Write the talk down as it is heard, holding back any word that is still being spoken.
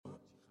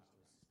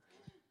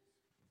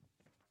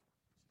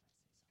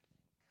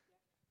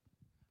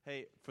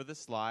Hey, for the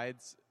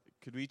slides,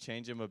 could we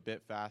change them a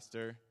bit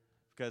faster?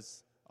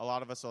 Because a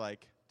lot of us are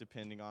like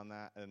depending on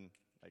that, and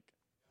like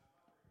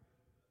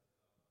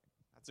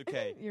that's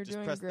okay. You're Just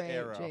doing press great, the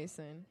arrow.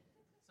 Jason.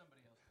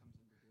 Somebody else comes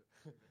in to do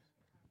it.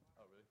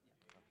 Oh, really?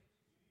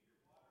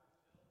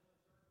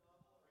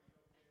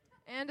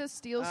 And a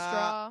steel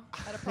straw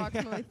at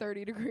approximately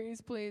 30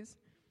 degrees, please.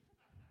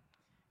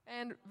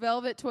 And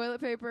velvet toilet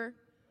paper.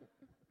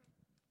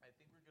 I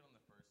think we're good on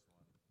the first one.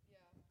 Yeah. Do you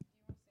want to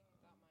sing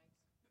without mics? I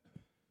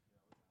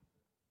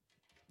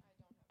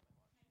don't have my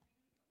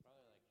watch.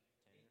 Probably like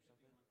 10 or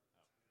something.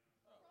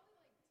 Probably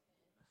like 10.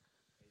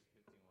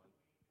 8:51.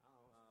 I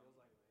don't know. Feels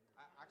like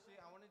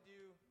Actually, I want to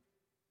do.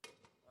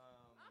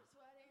 I'm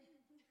sweating.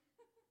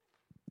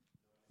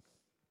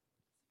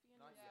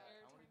 Not Yeah.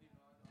 yet. I want to do.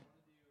 I want to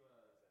do. I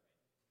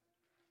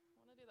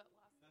want to do that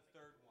last. The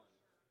third one.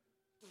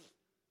 With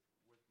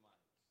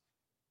mics.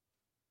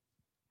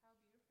 How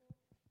beautiful.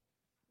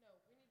 No,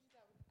 we need to do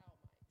that without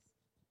mics.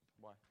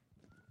 Why? Because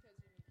you need to hear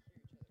each other.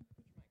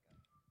 Put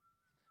your mic up.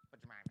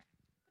 Put your mind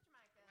back.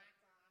 Put your mic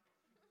up.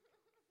 Okay,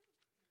 yeah.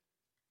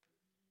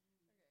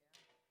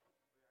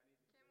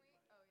 Can we?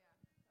 Oh, yeah.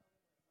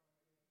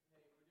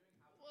 Hey, we're doing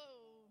how.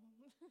 Whoa.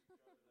 Go to the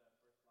first slide of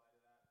that. With the tall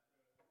glass of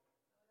water.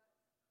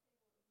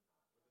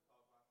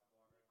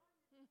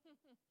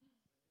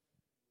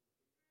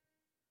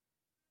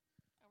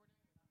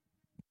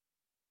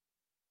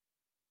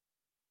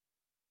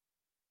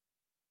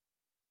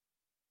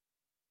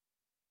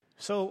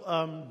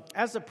 So,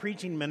 as a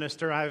preaching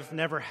minister, I've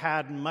never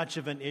had much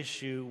of an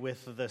issue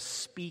with the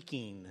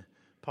speaking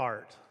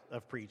part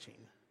of preaching.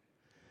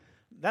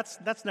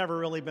 That's never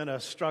really been a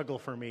struggle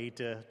for me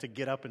to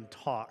get up and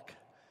talk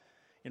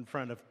in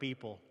front of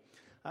people.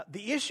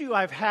 The issue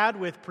I've had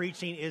with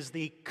preaching is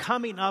the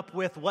coming up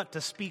with what to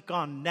speak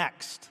on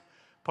next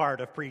part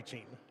of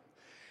preaching.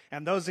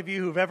 And those of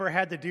you who've ever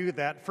had to do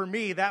that, for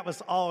me, that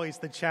was always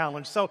the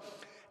challenge. So,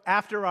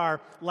 after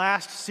our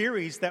last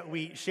series that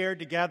we shared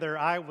together,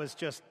 I was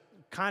just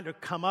kind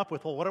of come up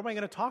with, well, what am I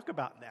going to talk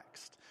about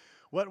next?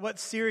 What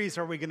series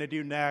are we going to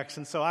do next?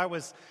 And so I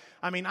was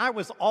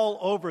all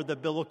over the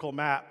biblical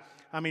map.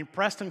 I mean,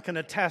 Preston can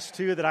attest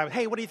to that.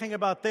 Hey, what do you think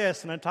about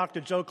this? And I talked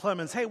to Joe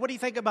Clemens. Hey, what do you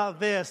think about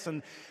this?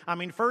 And I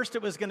mean, first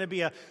it was going to be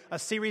a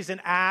series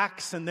in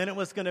Acts, and then it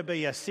was going to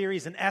be a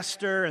series in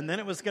Esther, and then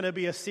it was going to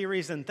be a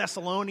series in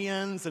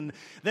Thessalonians, and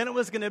then it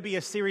was going to be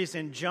a series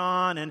in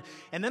John. And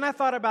then I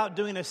thought about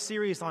doing a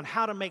series on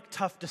how to make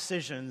tough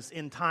decisions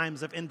in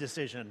times of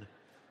indecision.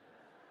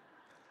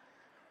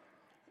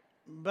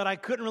 But I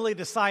couldn't really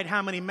decide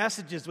how many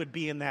messages would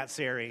be in that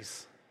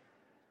series.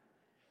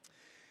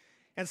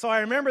 And so I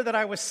remember that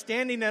I was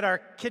standing at our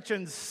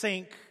kitchen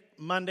sink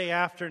Monday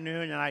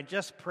afternoon, and I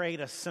just prayed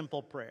a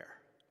simple prayer.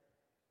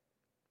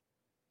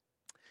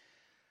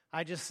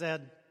 I just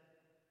said,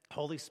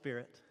 Holy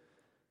Spirit,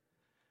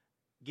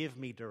 give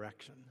me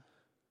direction.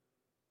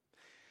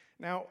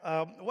 Now,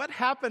 what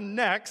happened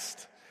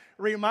next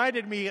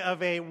reminded me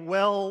of a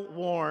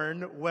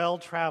well-worn,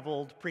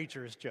 well-traveled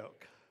preacher's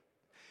joke.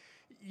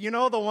 You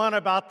know the one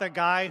about the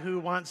guy who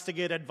wants to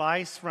get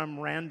advice from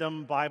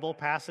random Bible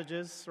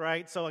passages,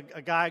 right? So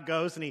a guy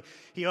goes and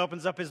he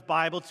opens up his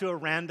Bible to a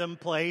random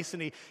place,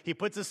 and he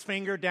puts his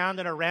finger down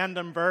in a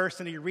random verse,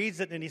 and he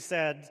reads it, and he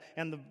said,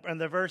 and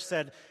the verse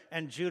said,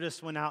 and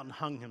Judas went out and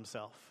hung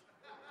himself.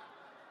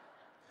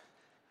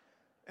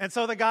 And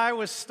so the guy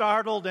was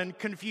startled and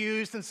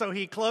confused, and so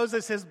he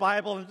closes his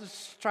Bible and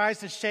just tries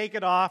to shake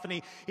it off,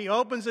 and he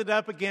opens it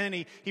up again,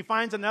 and he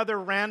finds another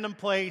random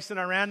place and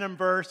a random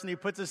verse, and he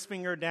puts his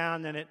finger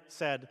down, and it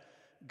said,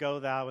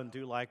 go thou and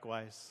do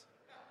likewise.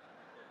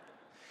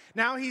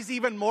 Now he's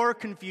even more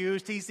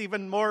confused, he's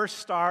even more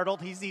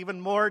startled, he's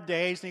even more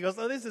dazed, and he goes,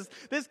 oh,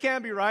 this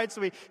can't be right.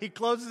 So he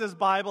closes his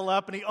Bible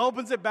up, and he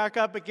opens it back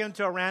up again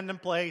to a random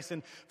place,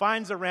 and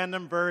finds a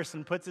random verse,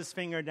 and puts his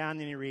finger down,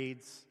 and he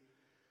reads,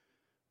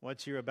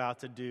 what you're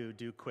about to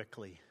do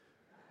quickly.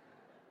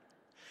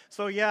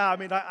 So yeah, I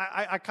mean,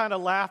 I kind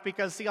of laugh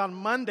because, see, on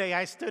Monday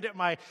I stood at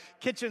my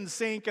kitchen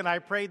sink and I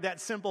prayed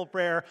that simple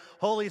prayer,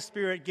 Holy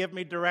Spirit, give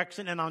me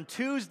direction. And on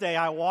Tuesday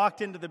I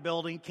walked into the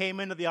building, came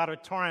into the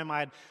auditorium.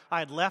 I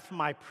had left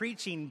my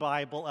preaching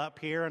Bible up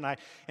here and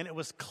it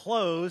was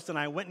closed, and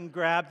I went and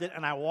grabbed it,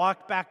 and I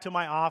walked back to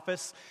my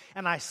office,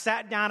 and I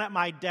sat down at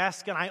my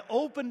desk, and I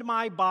opened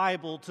my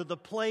Bible to the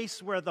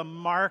place where the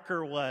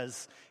marker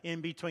was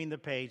in between the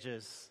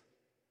pages.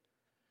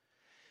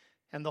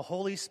 And the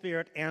Holy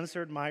Spirit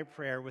answered my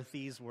prayer with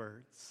these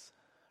words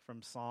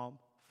from Psalm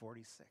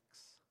 46.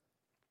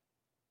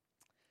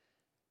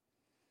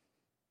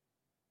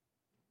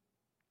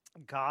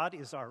 God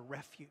is our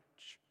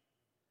refuge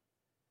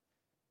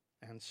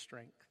and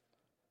strength,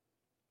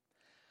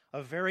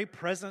 a very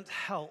present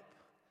help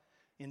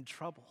in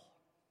trouble.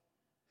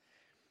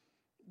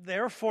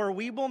 Therefore,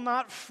 we will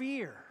not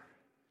fear,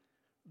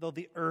 though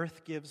the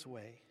earth gives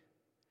way.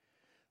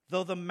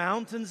 Though the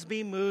mountains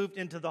be moved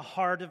into the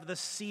heart of the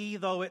sea,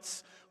 though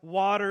its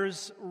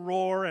waters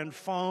roar and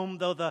foam,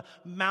 though the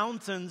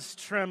mountains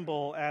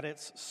tremble at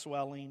its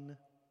swelling.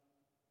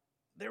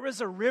 There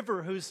is a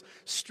river whose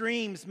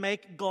streams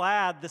make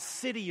glad the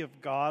city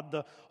of God,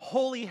 the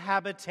holy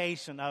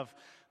habitation of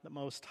the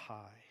Most High.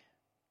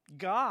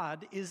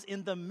 God is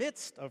in the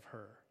midst of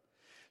her.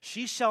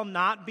 She shall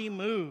not be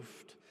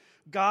moved.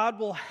 God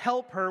will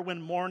help her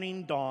when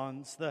morning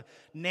dawns. The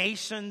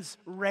nations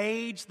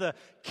rage, the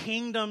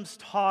kingdoms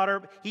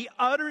totter. He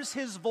utters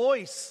his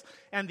voice,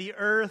 and the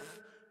earth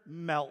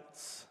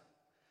melts.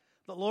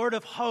 The Lord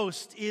of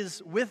hosts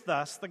is with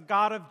us. The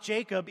God of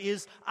Jacob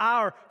is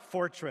our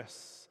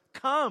fortress.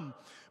 Come,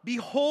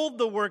 behold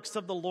the works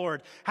of the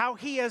Lord, how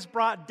he has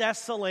brought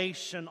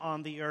desolation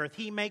on the earth.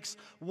 He makes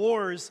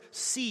wars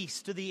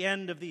cease to the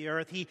end of the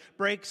earth. He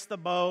breaks the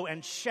bow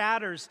and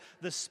shatters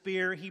the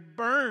spear. He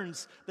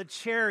burns the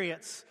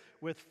chariots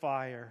with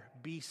fire.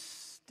 Be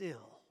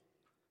still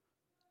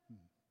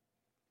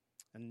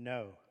and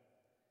know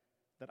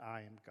that I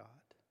am God.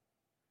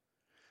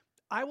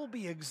 I will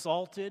be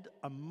exalted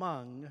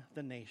among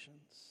the nations.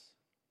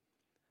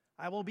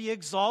 I will be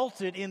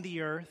exalted in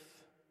the earth.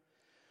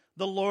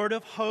 The Lord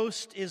of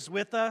hosts is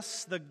with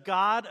us. The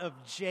God of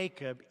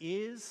Jacob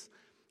is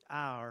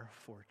our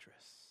fortress.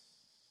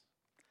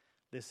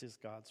 This is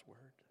God's word.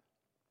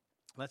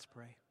 Let's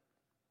pray.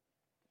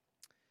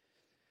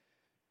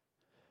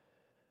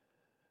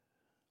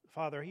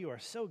 Father, you are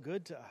so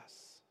good to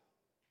us.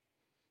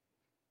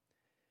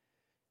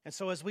 And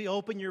so as we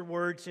open your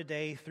word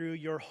today through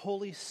your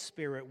Holy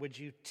Spirit, would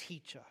you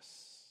teach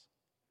us?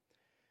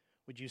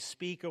 Would you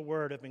speak a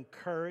word of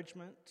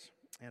encouragement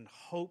and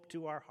hope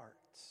to our hearts?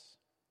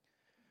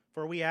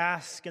 For we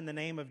ask in the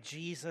name of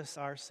Jesus,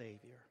 our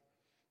Savior.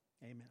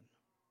 Amen.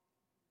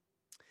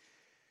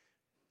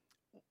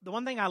 The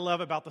one thing I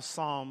love about the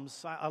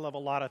Psalms, I love a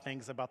lot of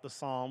things about the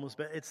Psalms,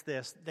 but it's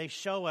this. They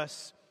show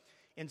us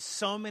in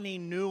so many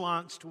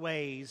nuanced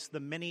ways the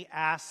many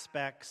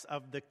aspects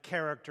of the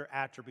character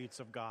attributes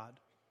of God.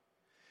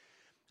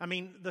 I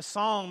mean, the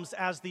Psalms,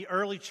 as the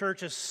early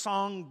church's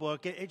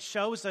songbook, it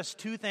shows us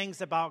two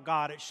things about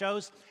God. It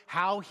shows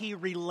how he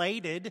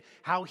related,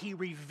 how he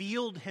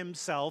revealed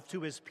himself to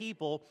his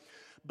people,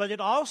 but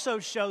it also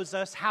shows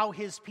us how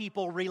his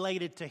people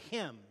related to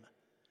him,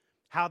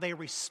 how they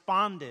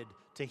responded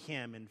to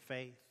him in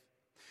faith.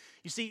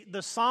 You see,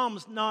 the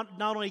Psalms not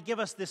only give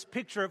us this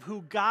picture of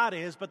who God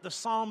is, but the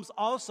Psalms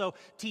also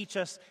teach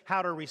us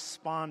how to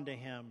respond to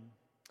him.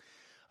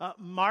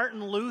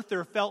 Martin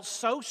Luther felt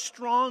so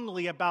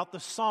strongly about the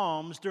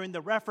Psalms during the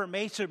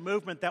Reformation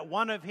movement that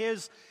one of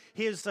his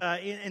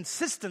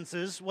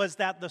insistences was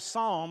that the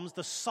Psalms,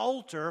 the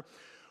Psalter,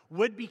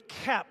 would be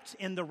kept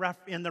in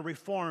the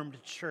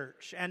Reformed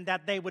church, and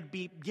that they would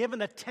be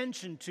given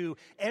attention to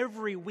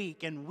every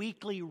week in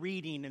weekly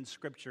reading in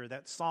Scripture,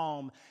 that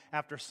psalm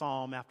after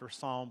psalm after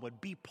psalm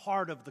would be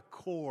part of the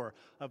core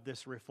of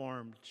this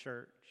Reformed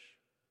church.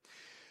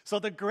 So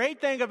the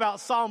great thing about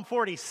Psalm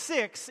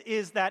 46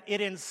 is that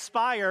it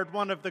inspired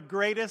one of the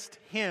greatest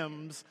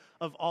hymns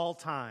of all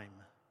time.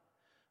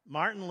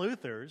 Martin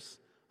Luther's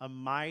 "A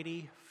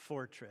Mighty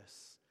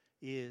Fortress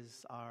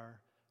Is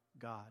Our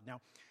God." Now,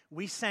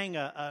 we sang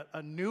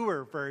a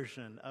newer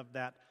version of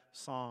that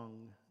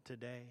song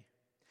today.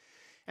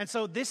 And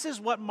so this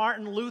is what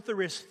Martin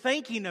Luther is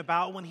thinking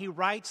about when he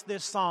writes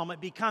this psalm.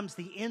 It becomes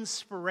the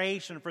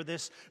inspiration for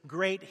this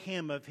great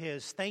hymn of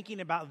his, thinking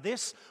about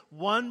this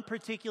one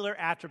particular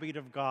attribute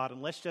of God.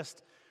 And let's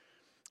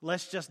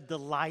just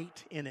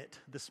delight in it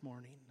this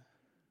morning.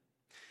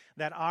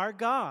 That our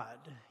God,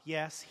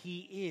 yes, he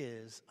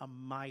is a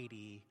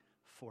mighty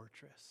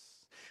fortress.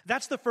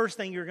 That's the first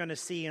thing you're going to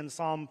see in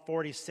Psalm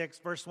 46,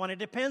 verse 1. It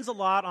depends a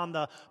lot on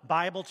the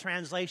Bible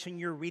translation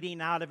you're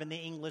reading out of in the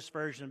English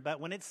version. But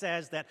when it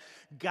says that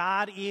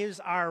God is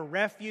our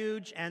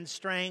refuge and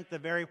strength, the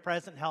very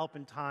present help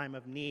in time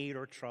of need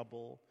or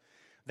trouble,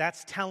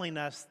 that's telling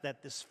us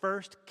that this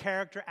first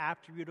character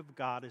attribute of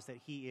God is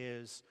that he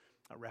is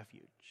a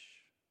refuge.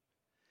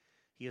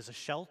 He is a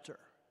shelter.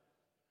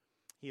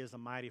 He is a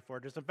mighty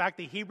fortress. In fact,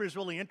 the Hebrew is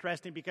really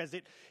interesting because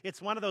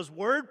it's one of those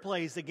word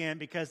plays again,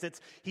 because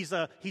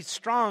he's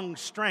strong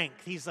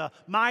strength. He's a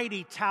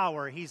mighty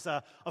tower. He's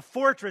a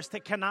fortress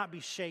that cannot be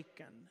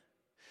shaken.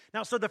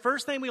 Now, so the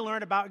first thing we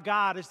learn about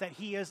God is that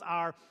he is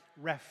our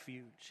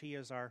refuge. He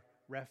is our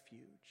refuge.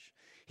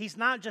 He's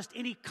not just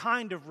any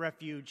kind of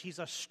refuge. He's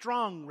a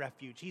strong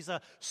refuge. He's a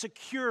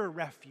secure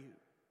refuge.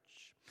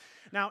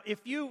 Now,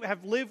 if you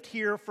have lived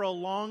here for a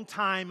long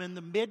time in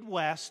the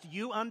Midwest,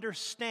 you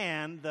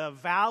understand the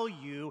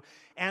value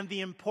and the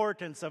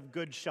importance of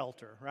good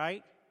shelter,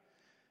 right?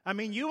 I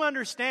mean, you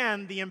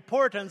understand the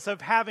importance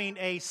of having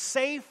a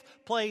safe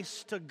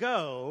place to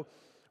go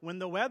when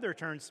the weather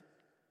turns.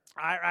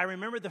 I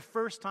remember the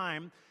first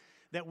time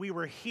that we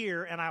were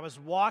here and I was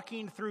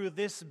walking through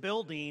this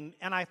building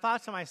and I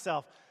thought to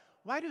myself,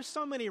 why do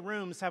so many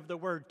rooms have the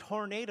word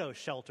tornado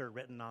shelter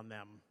written on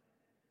them?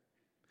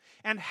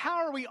 And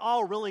how are we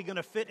all really going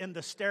to fit in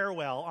the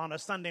stairwell on a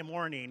Sunday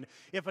morning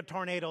if a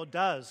tornado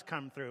does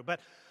come through? But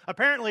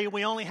apparently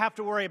we only have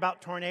to worry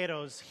about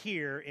tornadoes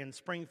here in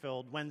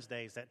Springfield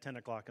Wednesdays at 10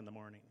 o'clock in the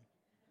morning.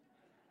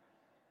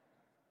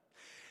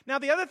 Now,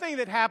 the other thing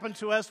that happened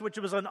to us, which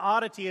was an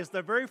oddity, is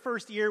the very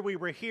first year we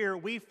were here,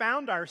 we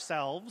found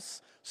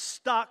ourselves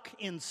stuck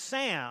in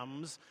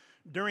Sam's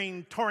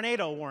during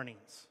tornado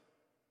warnings.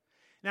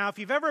 Now, if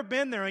you've ever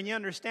been there and you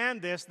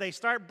understand this, they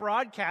start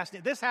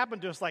broadcasting. This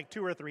happened to us like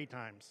 2 or 3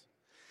 times.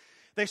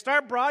 They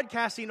start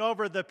broadcasting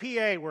over the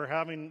PA, we're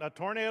having a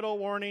tornado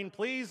warning.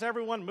 Please,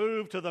 everyone,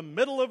 move to the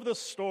middle of the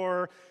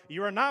store.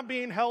 You are not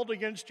being held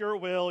against your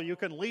will. You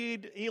can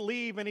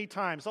leave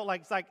anytime. So,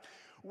 it's like,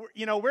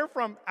 we're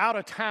from out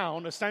of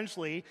town,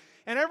 essentially,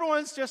 and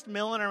everyone's just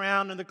milling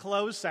around in the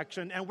clothes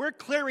section, and we're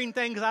clearing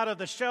things out of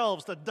the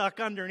shelves to duck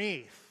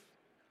underneath.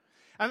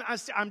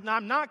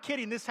 I'm not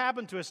kidding. This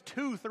happened to us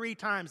 2, 3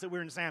 times that we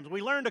were in Sam's.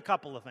 We learned a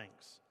couple of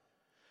things.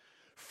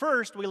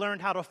 First, we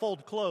learned how to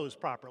fold clothes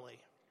properly.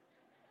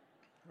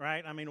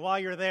 Right? I mean, while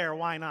you're there,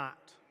 why not?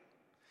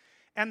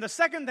 And the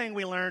second thing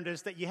we learned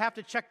is that you have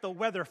to check the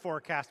weather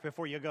forecast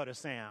before you go to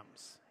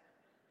Sam's.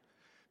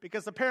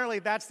 Because apparently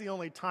that's the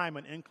only time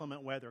when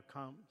inclement weather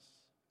comes.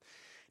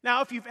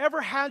 Now, if you've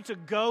ever had to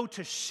go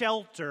to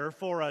shelter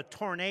for a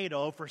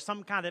tornado, for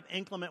some kind of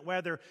inclement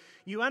weather,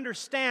 you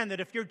understand that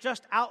if you're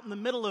just out in the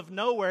middle of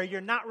nowhere,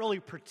 you're not really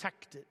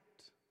protected.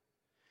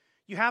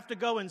 You have to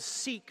go and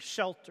seek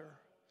shelter.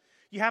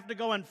 You have to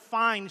go and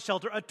find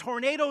shelter. A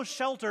tornado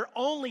shelter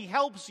only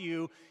helps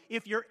you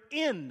if you're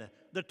in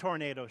the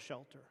tornado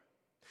shelter.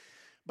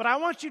 But I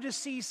want you to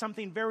see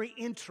something very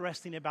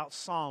interesting about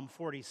Psalm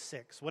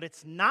 46, what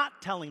it's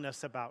not telling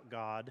us about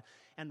God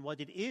and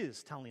what it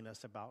is telling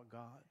us about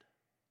God.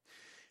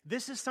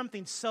 This is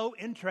something so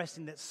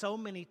interesting that so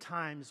many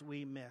times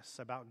we miss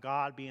about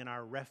God being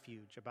our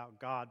refuge, about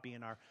God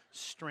being our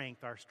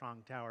strength, our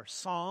strong tower.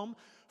 Psalm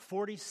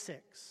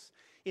 46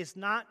 is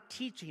not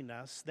teaching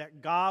us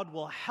that God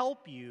will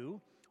help you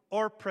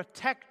or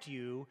protect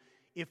you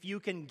if you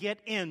can get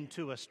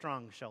into a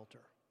strong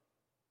shelter.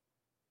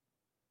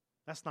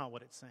 That's not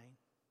what it's saying.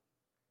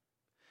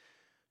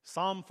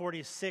 Psalm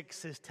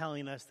 46 is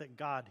telling us that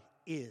God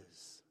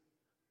is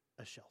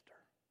a shelter,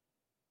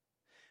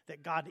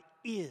 that God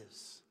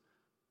is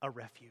a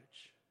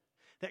refuge,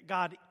 that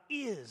God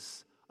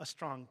is a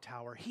strong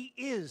tower. He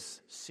is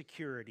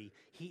security.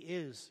 He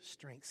is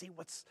strength. See,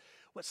 what's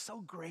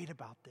so great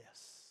about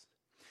this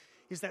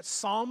is that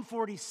Psalm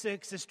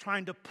 46 is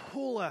trying to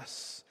pull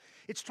us.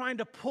 It's trying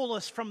to pull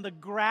us from the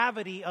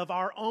gravity of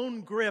our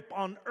own grip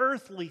on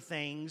earthly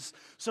things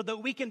so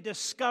that we can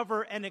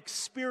discover and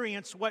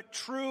experience what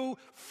true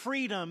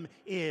freedom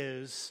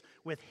is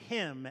with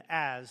Him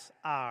as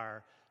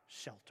our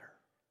shelter.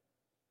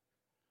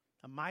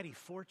 A mighty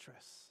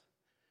fortress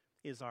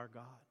is our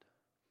God,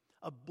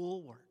 a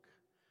bulwark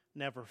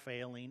never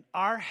failing,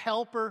 our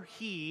helper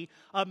He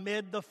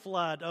amid the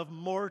flood of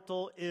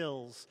mortal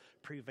ills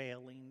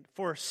prevailing.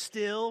 For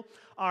still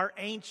our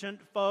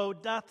ancient foe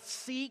doth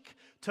seek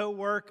to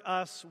work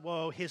us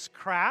woe. His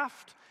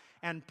craft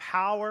and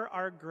power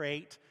are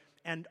great,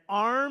 and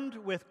armed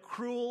with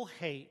cruel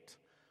hate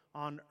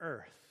on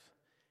earth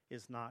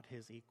is not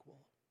His equal.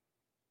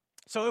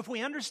 So if we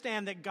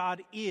understand that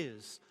God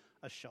is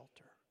a shelter,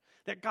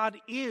 that God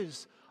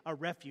is a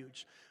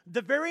refuge,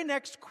 the very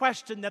next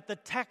question that the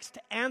text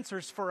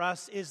answers for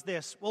us is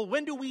this: well,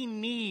 when do we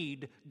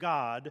need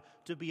God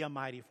to be a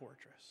mighty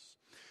fortress?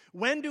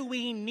 When do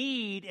we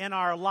need in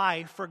our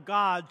life for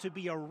God to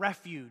be a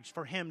refuge,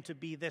 for Him to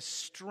be this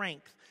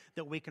strength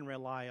that we can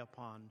rely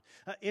upon?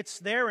 It's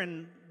there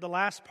in the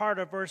last part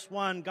of verse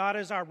 1. God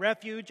is our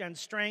refuge and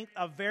strength,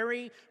 a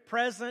very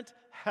present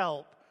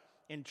help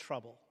in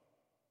trouble.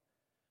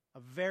 A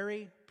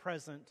very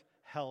present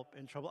help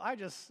in trouble. I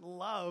just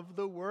love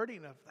the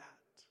wording of that.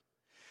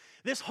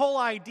 This whole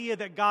idea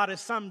that God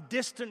is some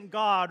distant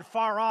God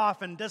far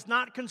off and does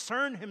not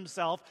concern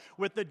Himself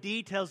with the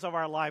details of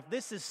our life.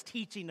 This is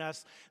teaching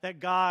us that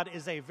God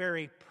is a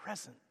very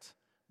present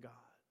God.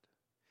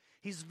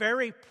 He's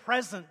very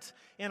present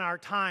in our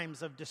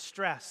times of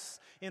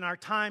distress, in our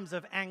times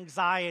of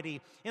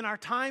anxiety, in our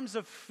times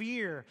of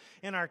fear,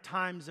 in our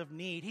times of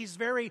need. He's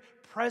very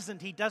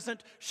present. He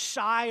doesn't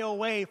shy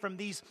away from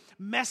these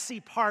messy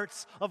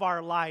parts of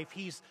our life.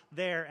 He's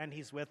there and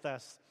He's with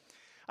us.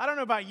 I don't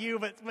know about you,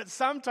 but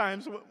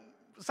sometimes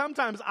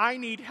I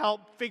need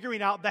help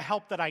figuring out the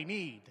help that I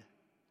need.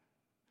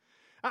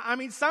 I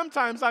mean,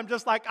 sometimes I'm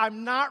just like,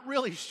 I'm not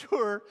really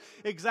sure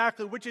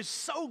exactly, which is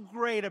so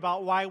great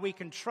about why we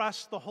can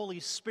trust the Holy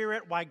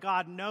Spirit, why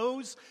God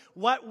knows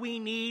what we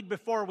need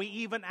before we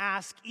even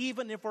ask.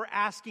 Even if we're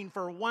asking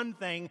for one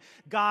thing,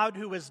 God,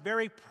 who is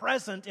very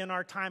present in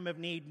our time of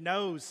need,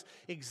 knows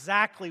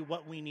exactly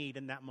what we need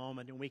in that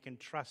moment, and we can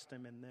trust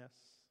Him in this.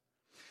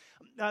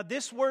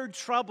 This word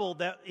trouble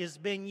that is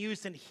being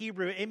used in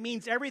Hebrew, it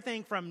means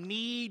everything from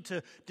need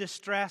to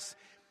distress,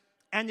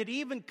 and it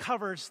even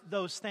covers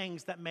those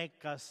things that make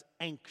us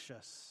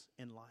anxious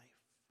in life.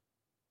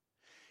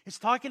 It's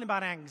talking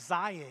about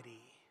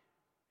anxiety.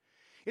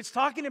 It's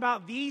talking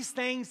about these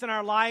things in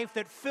our life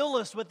that fill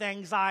us with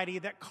anxiety,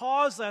 that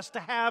cause us to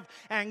have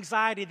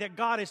anxiety, that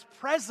God is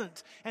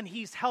present and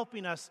He's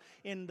helping us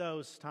in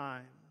those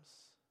times.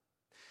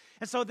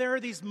 And so there are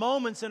these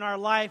moments in our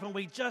life when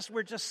we're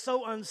just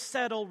so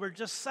unsettled, we're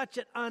just such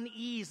at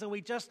unease, and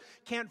we just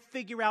can't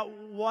figure out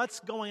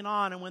what's going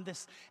on. And when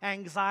this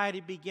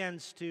anxiety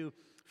begins to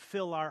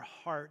fill our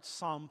hearts,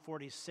 Psalm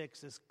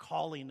 46 is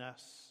calling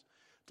us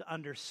to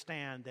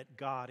understand that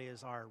God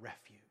is our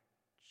refuge.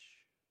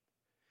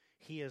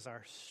 He is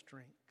our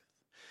strength.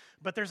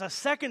 But there's a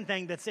second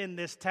thing that's in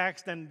this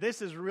text, and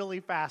this is really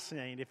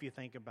fascinating if you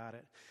think about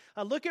it.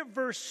 Look at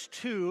verse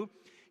 2.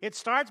 It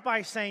starts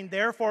by saying,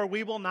 therefore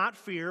we will not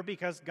fear,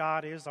 because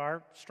God is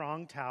our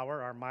strong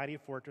tower, our mighty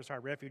fortress, our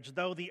refuge.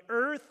 Though the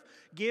earth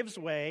gives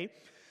way,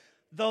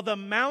 though the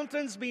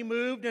mountains be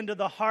moved into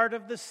the heart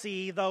of the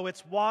sea, though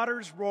its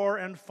waters roar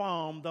and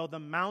foam, though the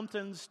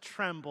mountains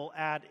tremble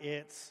at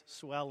its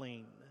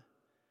swelling.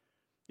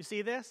 You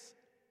see this?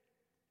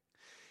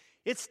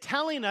 It's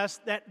telling us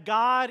that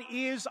God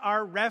is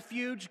our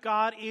refuge,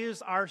 God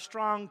is our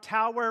strong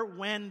tower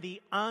when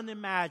the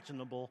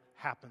unimaginable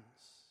happens.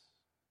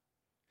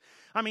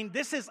 I mean,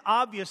 this is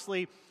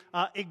obviously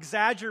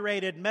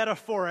exaggerated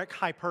metaphoric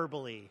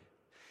hyperbole.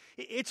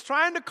 It's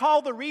trying to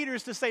call the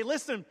readers to say,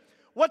 listen,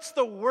 what's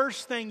the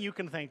worst thing you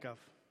can think of?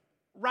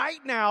 Right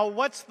now,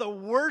 what's the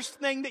worst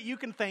thing that you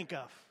can think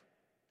of?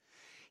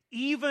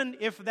 Even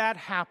if that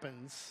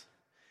happens,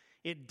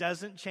 it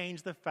doesn't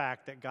change the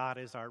fact that God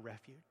is our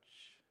refuge,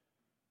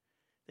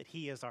 that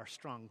He is our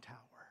strong tower,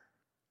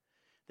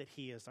 that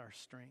He is our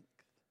strength.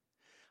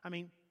 I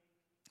mean,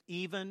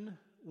 even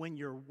when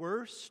your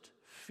worst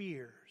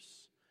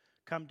fears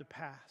come to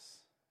pass,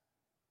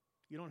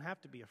 you don't have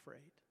to be afraid.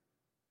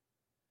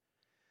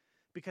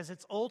 Because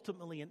it's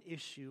ultimately an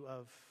issue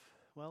of,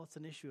 well, it's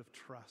an issue of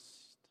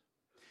trust.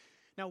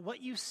 Now,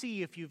 what you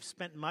see if you've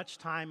spent much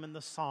time in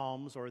the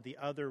Psalms or the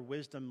other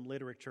wisdom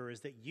literature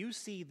is that you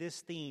see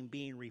this theme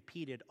being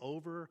repeated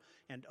over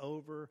and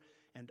over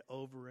and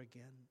over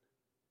again.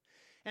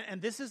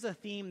 And this is a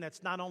theme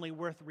that's not only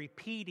worth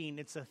repeating,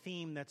 it's a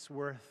theme that's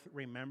worth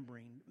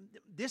remembering.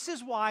 This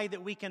is why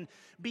that we can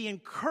be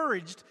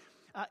encouraged,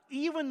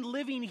 even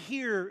living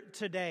here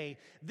today.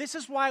 This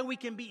is why we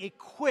can be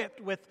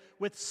equipped with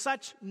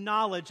such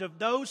knowledge of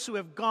those who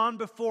have gone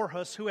before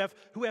us, who have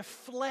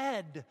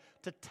fled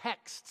to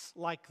texts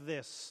like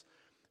this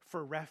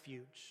for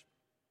refuge.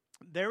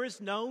 There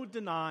is no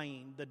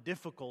denying the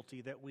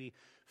difficulty that we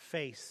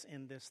face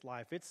in this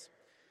life.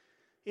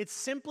 It's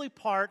simply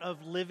part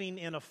of living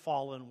in a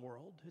fallen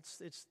world.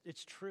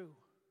 It's true.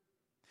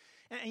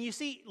 And you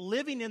see,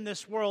 living in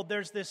this world,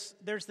 there's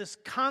this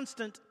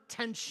constant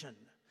tension.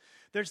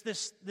 There's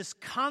this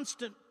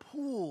constant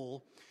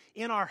pull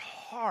in our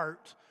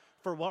heart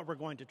for what we're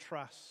going to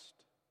trust.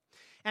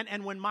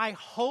 And when my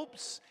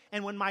hopes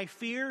and when my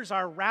fears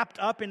are wrapped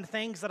up in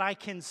things that I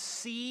can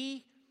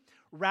see,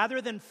 rather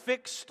than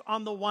fixed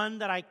on the one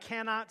that I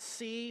cannot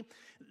see,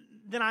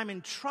 then I'm in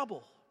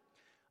trouble.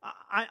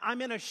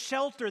 I'm in a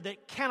shelter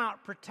that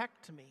cannot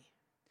protect me.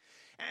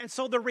 And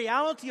so the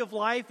reality of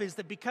life is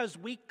that because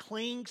we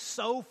cling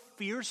so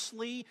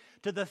fiercely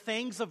to the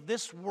things of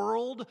this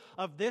world,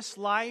 of this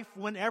life,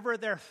 whenever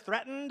they're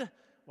threatened,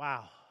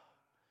 wow,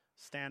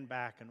 stand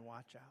back and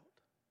watch out.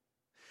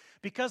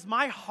 Because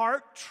my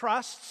heart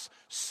trusts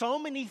so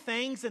many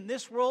things in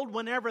this world,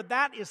 whenever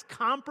that is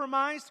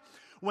compromised,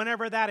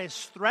 whenever that is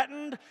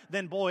threatened,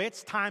 then boy,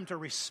 it's time to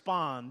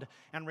respond,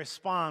 and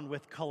respond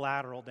with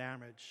collateral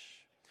damage.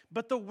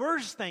 But the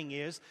worst thing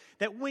is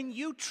that when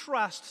you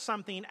trust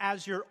something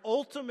as your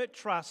ultimate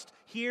trust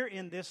here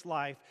in this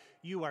life,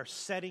 you are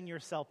setting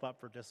yourself up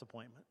for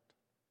disappointment.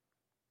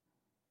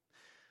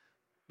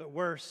 But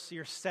worse,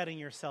 you're setting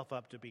yourself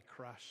up to be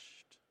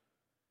crushed.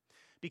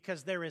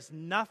 Because there is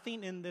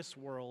nothing in this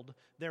world,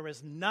 there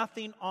is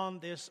nothing on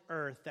this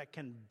earth that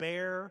can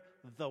bear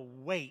the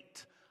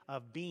weight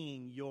of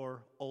being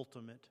your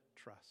ultimate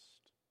trust.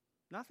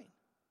 Nothing.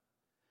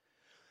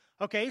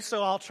 Okay,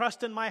 so I'll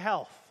trust in my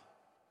health.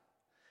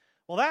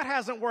 Well, that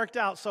hasn't worked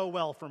out so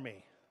well for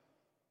me.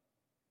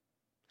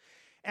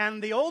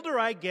 And the older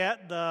I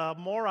get, the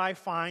more I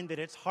find that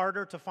it's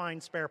harder to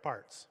find spare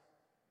parts.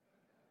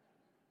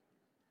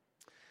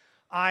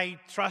 I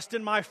trust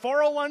in my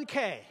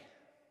 401k.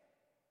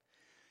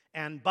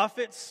 And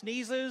Buffett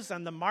sneezes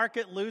and the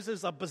market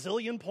loses a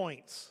bazillion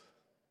points.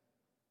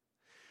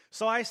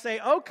 So I say,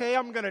 okay,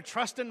 I'm going to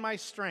trust in my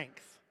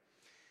strength.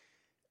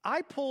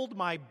 I pulled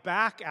my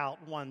back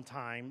out one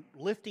time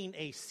lifting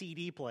a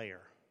CD player.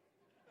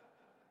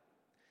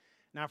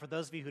 Now, for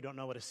those of you who don't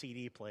know what a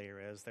CD player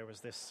is, there was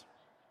this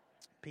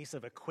piece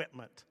of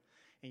equipment,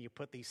 and you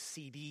put these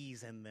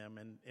CDs in them,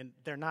 and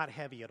they're not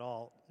heavy at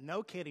all.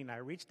 No kidding. I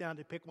reached down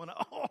to pick one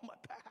up. Oh, my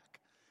back,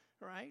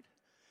 right?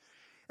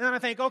 And then I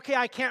think, okay,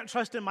 I can't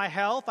trust in my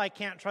health. I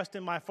can't trust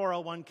in my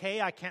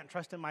 401k. I can't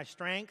trust in my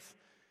strength.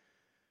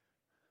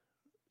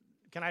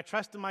 Can I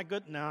trust in my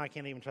good? No, I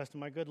can't even trust in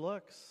my good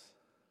looks.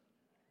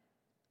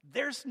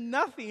 There's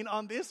nothing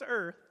on this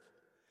earth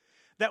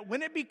that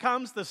when it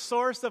becomes the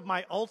source of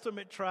my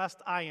ultimate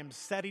trust, I am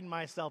setting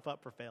myself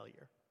up for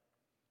failure,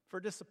 for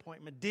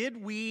disappointment.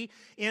 Did we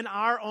in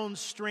our own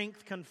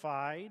strength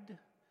confide,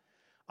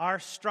 our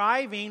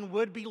striving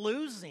would be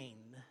losing.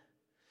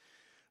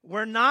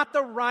 We're not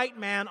the right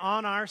man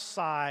on our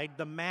side,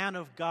 the man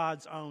of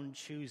God's own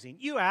choosing.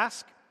 You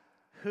ask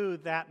who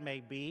that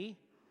may be.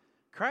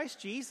 Christ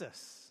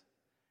Jesus,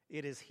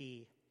 it is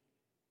he.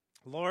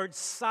 Lord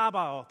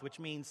Sabaoth, which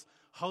means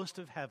host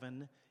of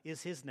heaven,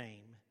 is his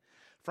name.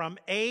 From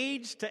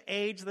age to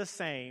age the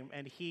same,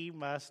 and he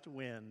must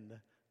win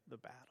the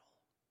battle.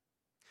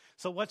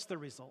 So what's the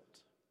result?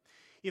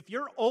 If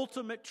your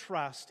ultimate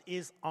trust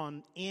is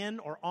on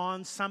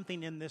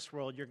something in this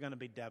world, you're going to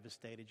be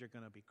devastated, you're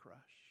going to be crushed.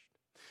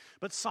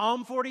 But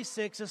Psalm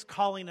 46 is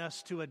calling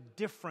us to a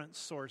different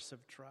source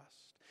of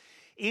trust.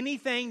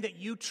 Anything that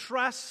you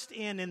trust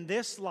in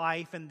this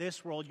life, in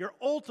this world, you're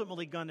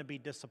ultimately going to be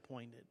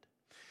disappointed.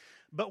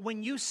 But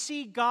when you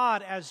see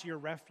God as your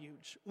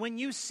refuge, when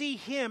you see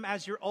him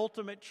as your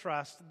ultimate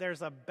trust,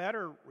 there's a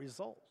better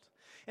result.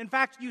 In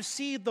fact, you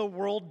see the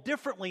world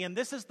differently, and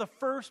this is the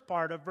first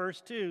part of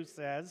verse 2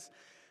 says,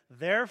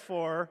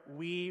 therefore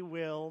we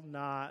will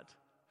not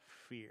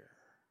fear.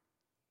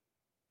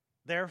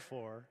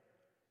 Therefore,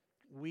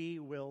 we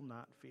will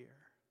not fear.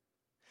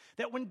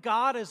 That when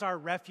God is our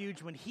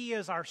refuge, when he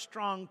is our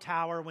strong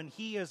tower, when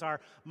he is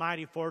our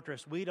mighty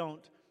fortress, we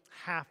don't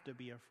have to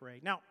be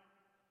afraid. Now,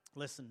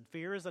 listen,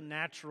 fear is a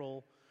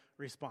natural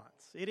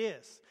response. It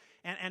is.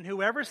 And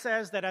whoever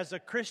says that as a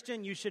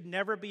Christian you should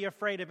never be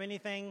afraid of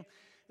anything,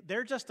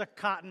 they're just a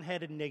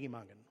cotton-headed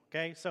niggy-muggin,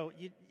 okay? So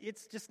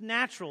it's just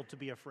natural to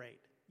be afraid.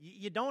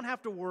 You don't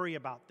have to worry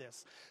about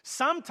this.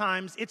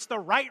 Sometimes it's the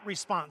right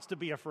response to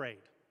be afraid.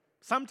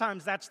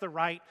 Sometimes that's the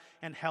right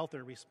and healthy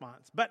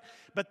response. But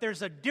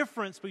there's a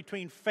difference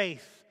between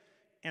faith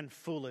and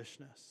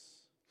foolishness.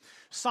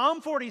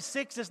 Psalm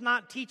 46 is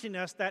not teaching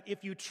us that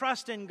if you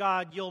trust in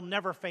God, you'll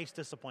never face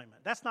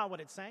disappointment. That's not what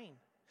it's saying.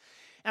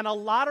 And a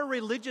lot of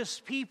religious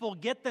people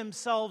get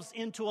themselves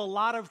into a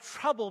lot of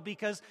trouble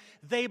because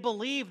they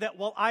believe that,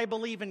 well, I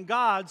believe in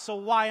God, so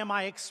why am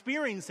I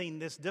experiencing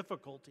this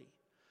difficulty?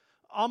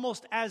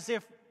 Almost as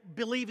if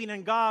believing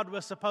in God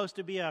was supposed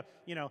to be a,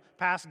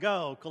 pass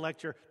go,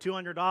 collect your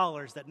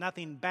 $200, that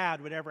nothing bad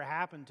would ever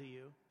happen to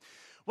you.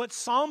 What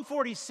Psalm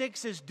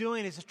 46 is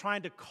doing is it's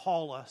trying to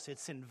call us,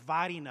 it's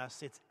inviting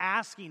us, it's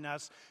asking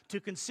us to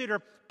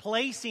consider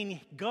placing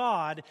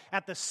God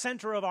at the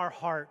center of our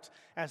heart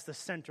as the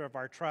center of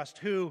our trust,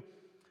 who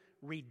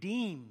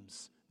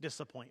redeems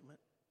disappointment.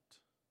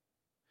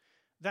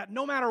 That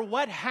no matter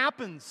what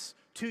happens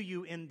to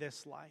you in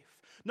this life,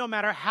 no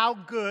matter how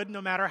good, no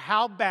matter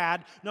how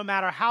bad, no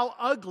matter how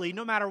ugly,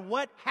 no matter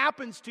what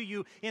happens to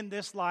you in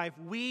this life,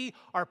 we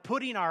are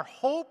putting our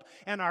hope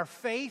and our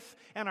faith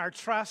and our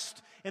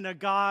trust in a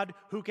God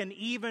who can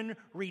even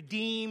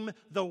redeem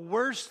the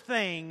worst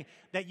thing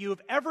that you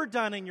have ever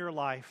done in your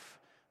life,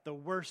 the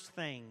worst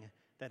thing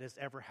that has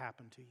ever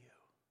happened to you.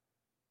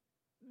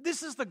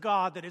 This is the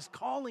God that is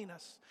calling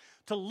us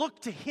to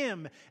look to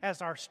him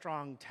as our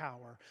strong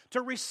tower,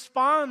 to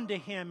respond to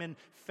him in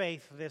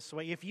faith this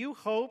way. If you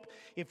hope,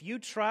 if you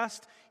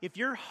trust, if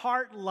your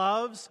heart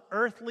loves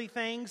earthly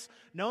things,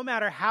 no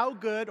matter how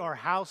good or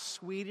how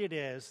sweet it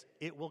is,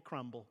 it will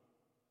crumble.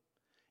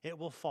 It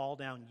will fall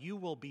down. You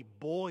will be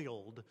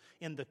boiled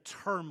in the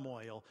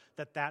turmoil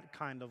that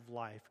kind of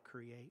life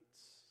creates.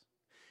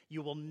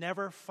 You will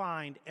never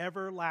find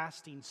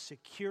everlasting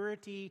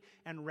security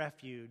and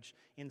refuge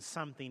in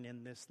something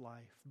in this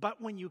life. But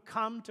when you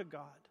come to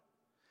God,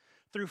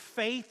 through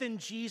faith in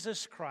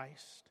Jesus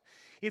Christ,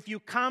 if you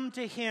come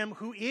to him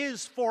who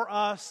is for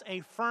us a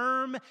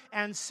firm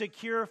and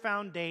secure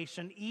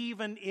foundation,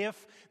 even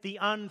if the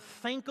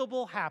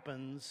unthinkable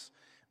happens,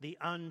 the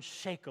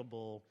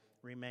unshakable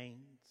remains.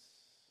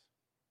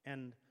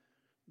 And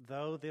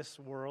though this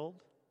world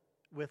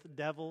with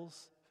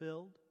devils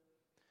filled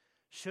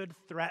should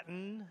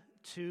threaten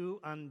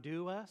to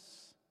undo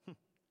us,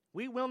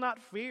 we will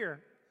not fear,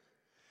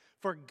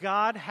 for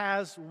God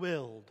has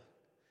willed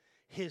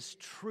his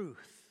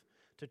truth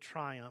to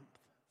triumph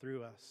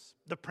through us.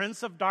 The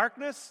prince of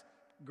darkness,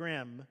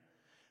 grim,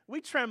 we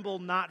tremble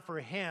not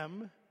for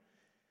him.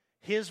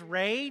 His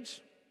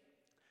rage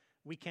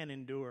we can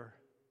endure,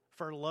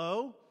 for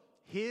lo,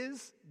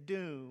 his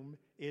doom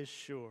is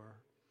sure.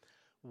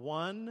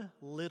 One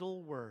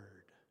little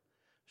word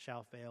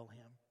shall fail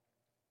him.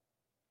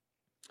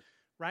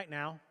 Right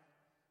now,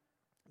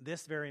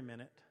 this very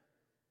minute,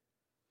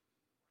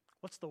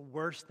 what's the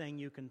worst thing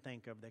you can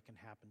think of that can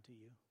happen to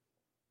you?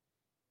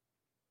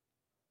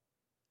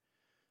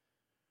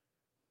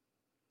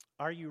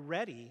 Are you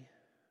ready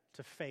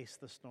to face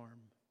the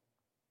storm?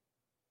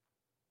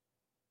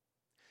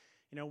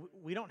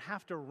 We don't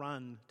have to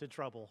run to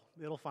trouble.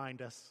 It'll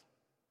find us.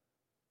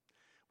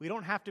 We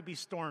don't have to be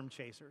storm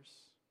chasers.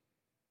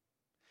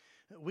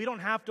 We don't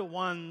have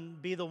to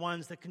be the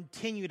ones that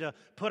continue to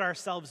put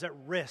ourselves at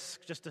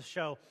risk just to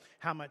show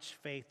how much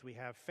faith we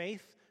have.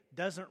 Faith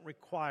doesn't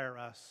require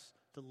us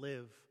to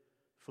live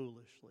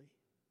foolishly.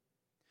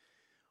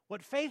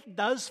 What faith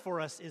does for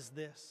us is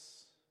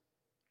this.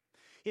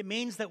 It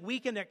means that we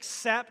can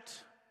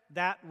accept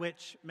that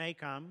which may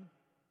come,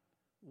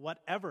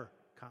 whatever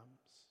comes,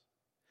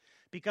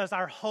 because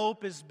our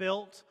hope is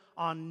built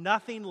on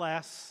nothing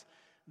less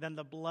than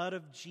the blood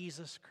of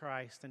Jesus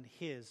Christ and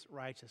his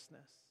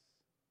righteousness.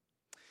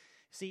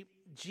 See,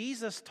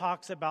 Jesus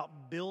talks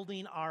about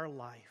building our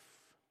life.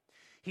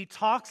 He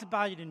talks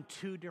about it in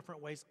two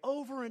different ways,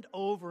 over and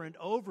over and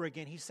over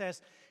again. He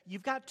says,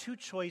 you've got two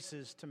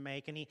choices to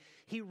make. And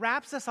he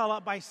wraps this all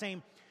up by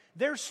saying,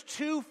 there's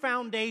two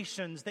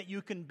foundations that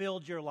you can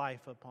build your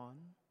life upon.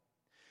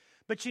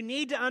 But you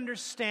need to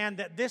understand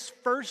that this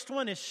first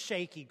one is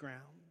shaky ground.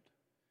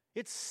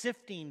 It's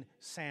sifting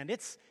sand.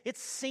 It's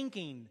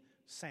sinking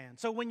sand.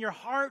 So when your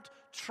heart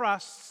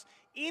trusts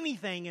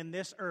anything in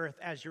this earth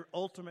as your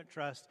ultimate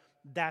trust,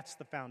 that's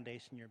the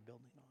foundation you're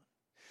building on.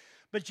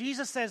 But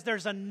Jesus says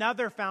there's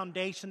another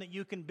foundation that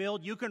you can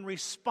build. You can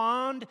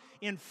respond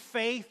in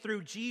faith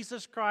through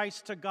Jesus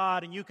Christ to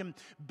God, and you can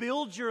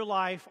build your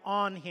life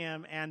on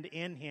him and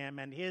in him,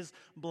 and his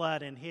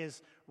blood and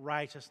his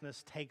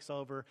righteousness takes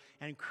over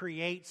and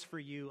creates for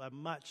you a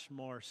much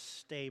more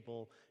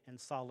stable and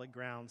solid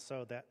ground,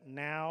 so that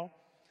now,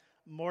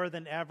 more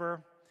than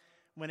ever,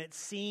 when it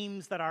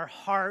seems that our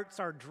hearts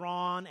are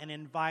drawn and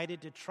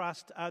invited to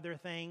trust other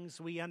things,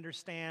 we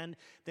understand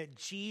that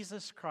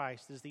Jesus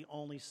Christ is the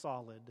only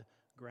solid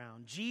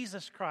ground.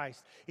 Jesus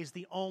Christ is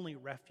the only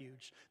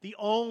refuge, the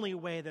only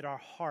way that our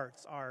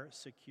hearts are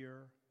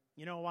secure.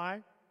 You know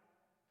why?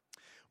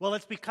 Well,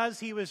 it's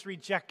because he was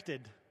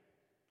rejected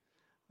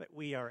that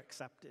we are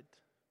accepted.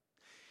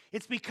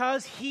 It's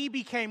because he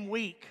became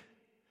weak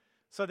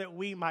so that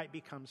we might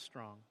become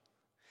strong.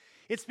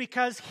 It's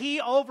because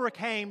he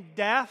overcame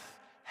death,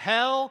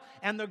 hell,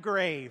 and the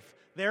grave.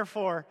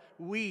 Therefore,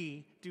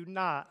 we do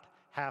not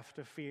have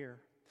to fear.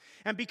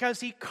 And because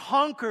he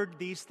conquered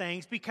these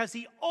things, because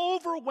he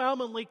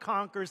overwhelmingly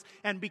conquers,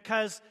 and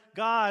because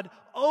God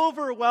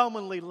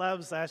overwhelmingly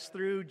loves us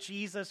through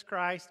Jesus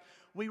Christ,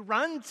 we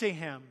run to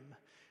him.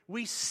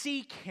 We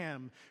seek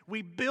him.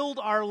 We build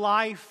our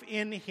life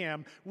in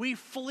him. We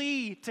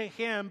flee to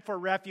him for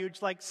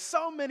refuge like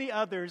so many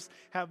others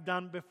have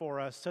done before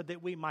us, so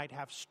that we might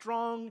have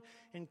strong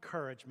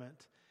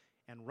encouragement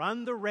and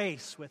run the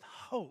race with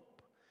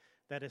hope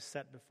that is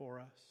set before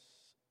us.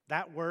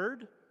 That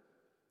word,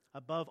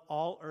 above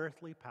all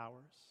earthly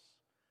powers,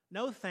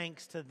 no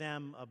thanks to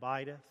them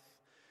abideth.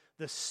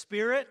 The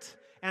Spirit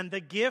and the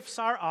gifts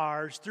are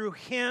ours through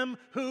him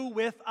who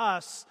with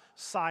us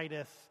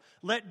sideth.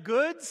 Let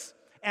goods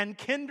and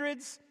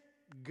kindreds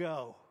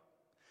go.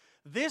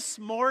 This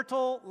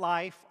mortal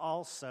life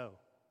also,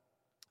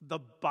 the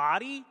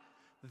body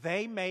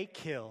they may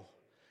kill.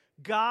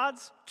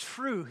 God's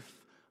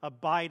truth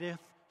abideth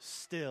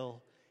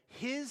still.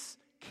 His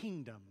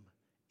kingdom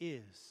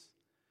is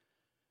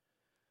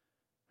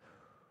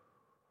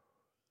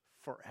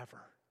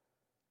forever.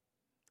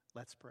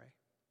 Let's pray.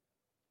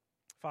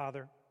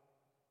 Father,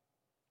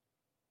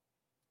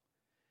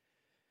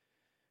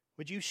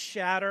 would you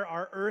shatter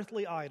our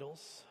earthly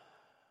idols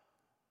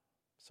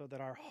so that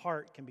our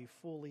heart can be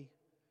fully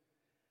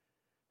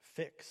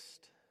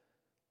fixed,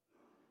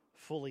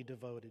 fully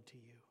devoted to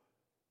you?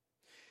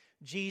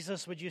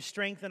 Jesus, would you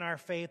strengthen our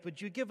faith?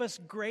 Would you give us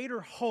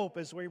greater hope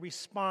as we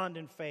respond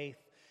in faith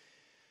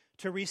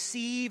to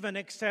receive and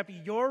accept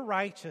your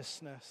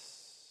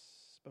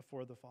righteousness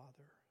before the Father?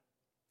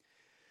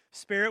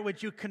 Spirit,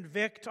 would you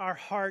convict our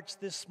hearts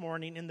this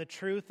morning in the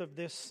truth of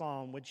this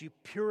psalm? Would you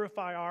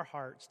purify our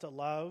hearts to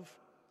love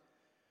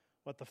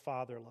what the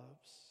Father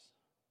loves?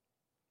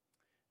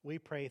 We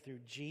pray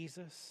through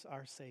Jesus,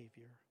 our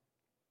Savior.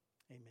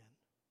 Amen.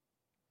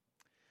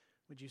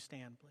 Would you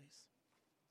stand, please?